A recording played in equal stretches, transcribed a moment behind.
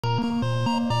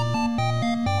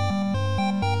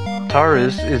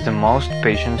Taurus is the most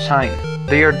patient sign.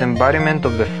 They are the embodiment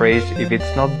of the phrase, if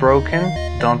it's not broken,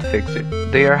 don't fix it.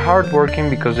 They are hardworking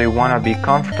because they want to be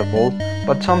comfortable,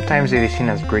 but sometimes it is seen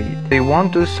as greed. They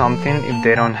won't do something if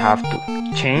they don't have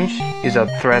to. Change is a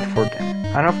threat for them.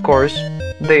 And of course,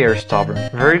 they are stubborn.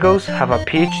 Virgos have a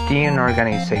PhD in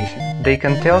organization. They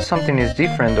can tell something is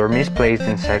different or misplaced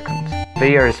in seconds.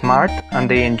 They are smart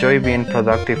and they enjoy being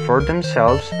productive for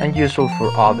themselves and useful for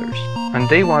others. And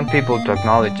they want people to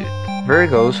acknowledge it.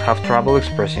 Virgos have trouble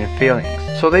expressing feelings,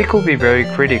 so they could be very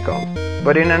critical,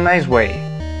 but in a nice way,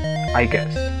 I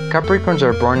guess. Capricorns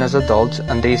are born as adults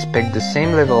and they expect the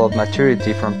same level of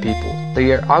maturity from people.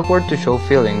 They are awkward to show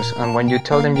feelings, and when you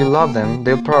tell them you love them,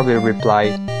 they'll probably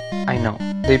reply, I know.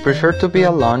 They prefer to be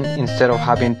alone instead of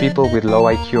having people with low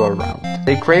IQ around.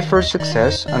 They crave for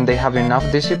success and they have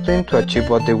enough discipline to achieve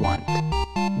what they want.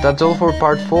 That's all for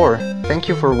part 4. Thank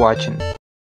you for watching.